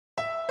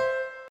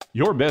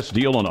Your best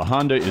deal on a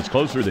Honda is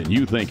closer than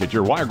you think at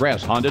your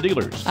Wiregrass Honda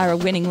dealers. Our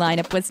winning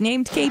lineup was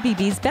named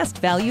KBB's Best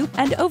Value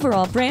and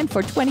Overall Brand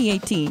for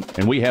 2018.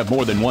 And we have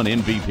more than one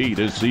MVP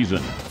this season.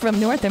 From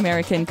North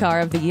American Car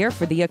of the Year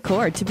for the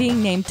Accord to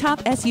being named Top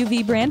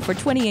SUV Brand for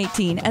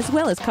 2018, as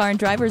well as Car and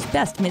Driver's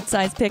Best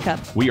Midsize Pickup.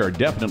 We are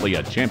definitely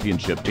a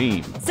championship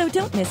team. So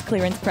don't miss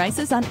clearance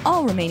prices on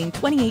all remaining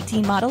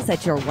 2018 models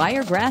at your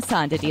Wiregrass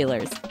Honda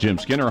dealers. Jim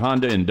Skinner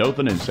Honda in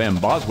Dothan and Sam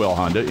Boswell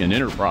Honda in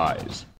Enterprise.